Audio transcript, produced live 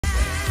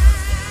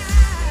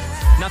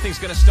Nothing's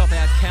going to stop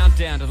our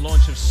countdown to the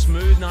launch of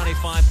Smooth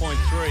 95.3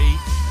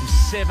 from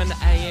 7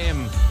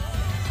 a.m.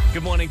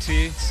 Good morning to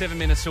you. 7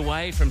 minutes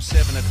away from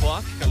 7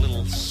 o'clock. A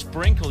little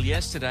sprinkle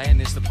yesterday, and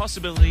there's the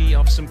possibility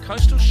of some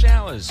coastal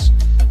showers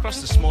across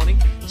this morning.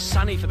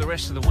 Sunny for the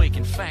rest of the week.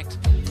 In fact,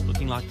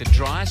 looking like the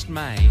driest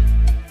May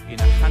in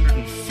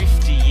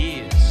 150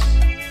 years.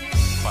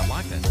 Quite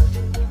like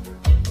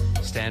that.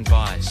 Stand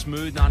by.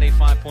 Smooth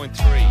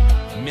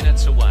 95.3,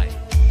 minutes away.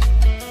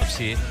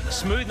 Here.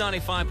 Smooth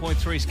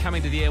 95.3 is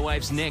coming to the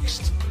airwaves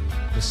next.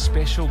 The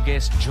special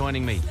guest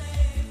joining me.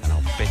 And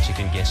I'll bet you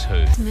can guess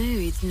who.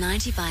 Smooth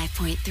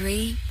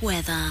 95.3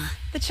 weather.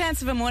 The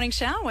chance of a morning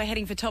shower. We're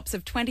heading for tops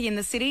of 20 in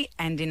the city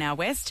and in our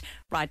west.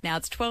 Right now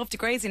it's 12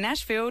 degrees in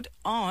Ashfield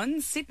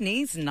on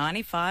Sydney's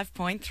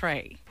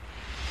 95.3.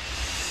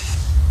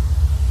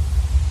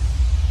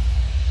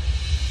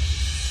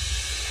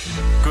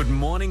 Good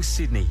morning,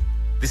 Sydney.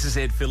 This is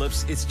Ed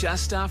Phillips. It's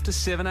just after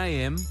 7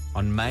 a.m.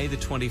 on May the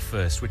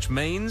 21st, which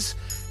means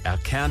our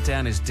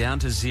countdown is down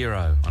to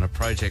zero on a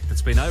project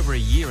that's been over a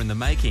year in the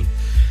making.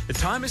 The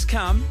time has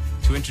come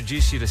to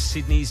introduce you to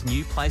Sydney's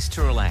new place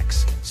to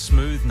relax,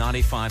 Smooth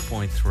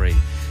 95.3.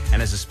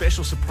 And as a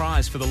special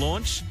surprise for the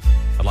launch,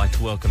 I'd like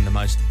to welcome the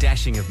most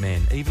dashing of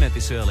men, even at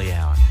this early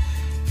hour.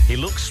 He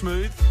looks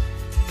smooth.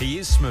 He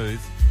is smooth.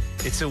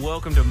 It's a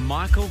welcome to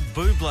Michael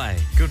Bublé.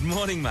 Good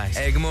morning, mate.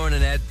 Hey, good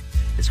morning, Ed.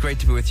 It's great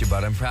to be with you,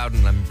 bud. I'm proud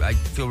and I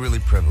feel really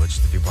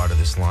privileged to be part of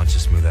this launch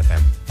of Smooth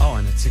FM. Oh,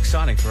 and it's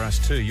exciting for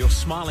us too. Your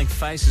smiling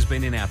face has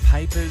been in our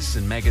papers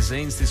and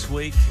magazines this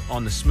week,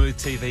 on the Smooth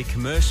TV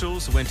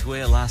commercials that went to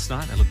air last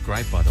night. They look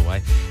great, by the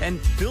way.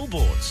 And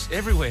billboards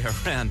everywhere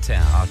around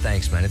town. Oh,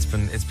 thanks, man. It's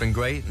been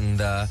great,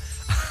 and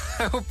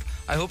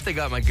I hope they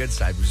got my good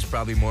side, which is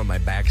probably more my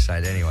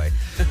backside anyway.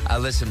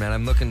 Listen, man,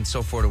 I'm looking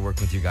so forward to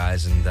working with you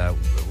guys, and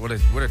what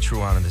a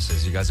true honor this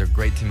is. You guys are a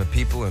great team of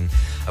people, and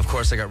of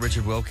course I got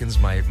Richard Wilkins,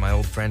 my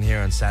old friend here,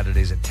 on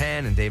Saturdays at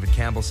 10, and David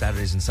Campbell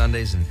Saturdays and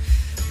Sundays, and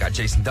got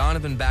Jason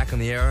Donovan back on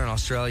the air in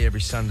Australia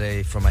every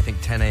Sunday from, I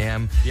think, 10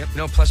 a.m. Yep. You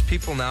know, plus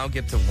people now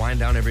get to wind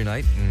down every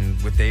night and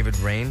with David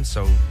Rain,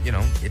 so, you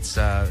know, it's,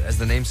 as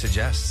the name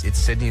suggests, it's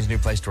Sydney's new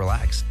place to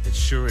relax. It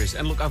sure is.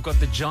 And look, I've got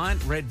the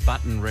giant red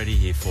button ready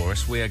here for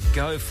us. We are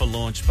go for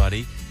launch,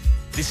 buddy.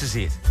 This is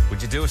it.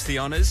 Would you do us the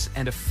honours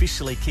and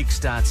officially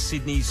kickstart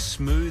Sydney's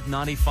Smooth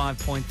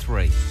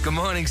 95.3? Good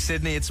morning,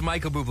 Sydney. It's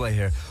Michael Bublé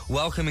here,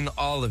 welcoming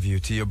all of you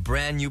to your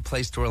brand new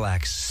place to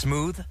relax,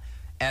 Smooth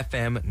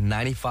FM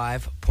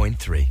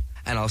 95.3.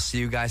 And I'll see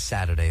you guys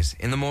Saturdays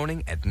in the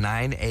morning at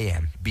 9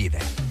 a.m. Be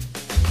there.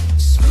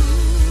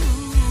 Smooth.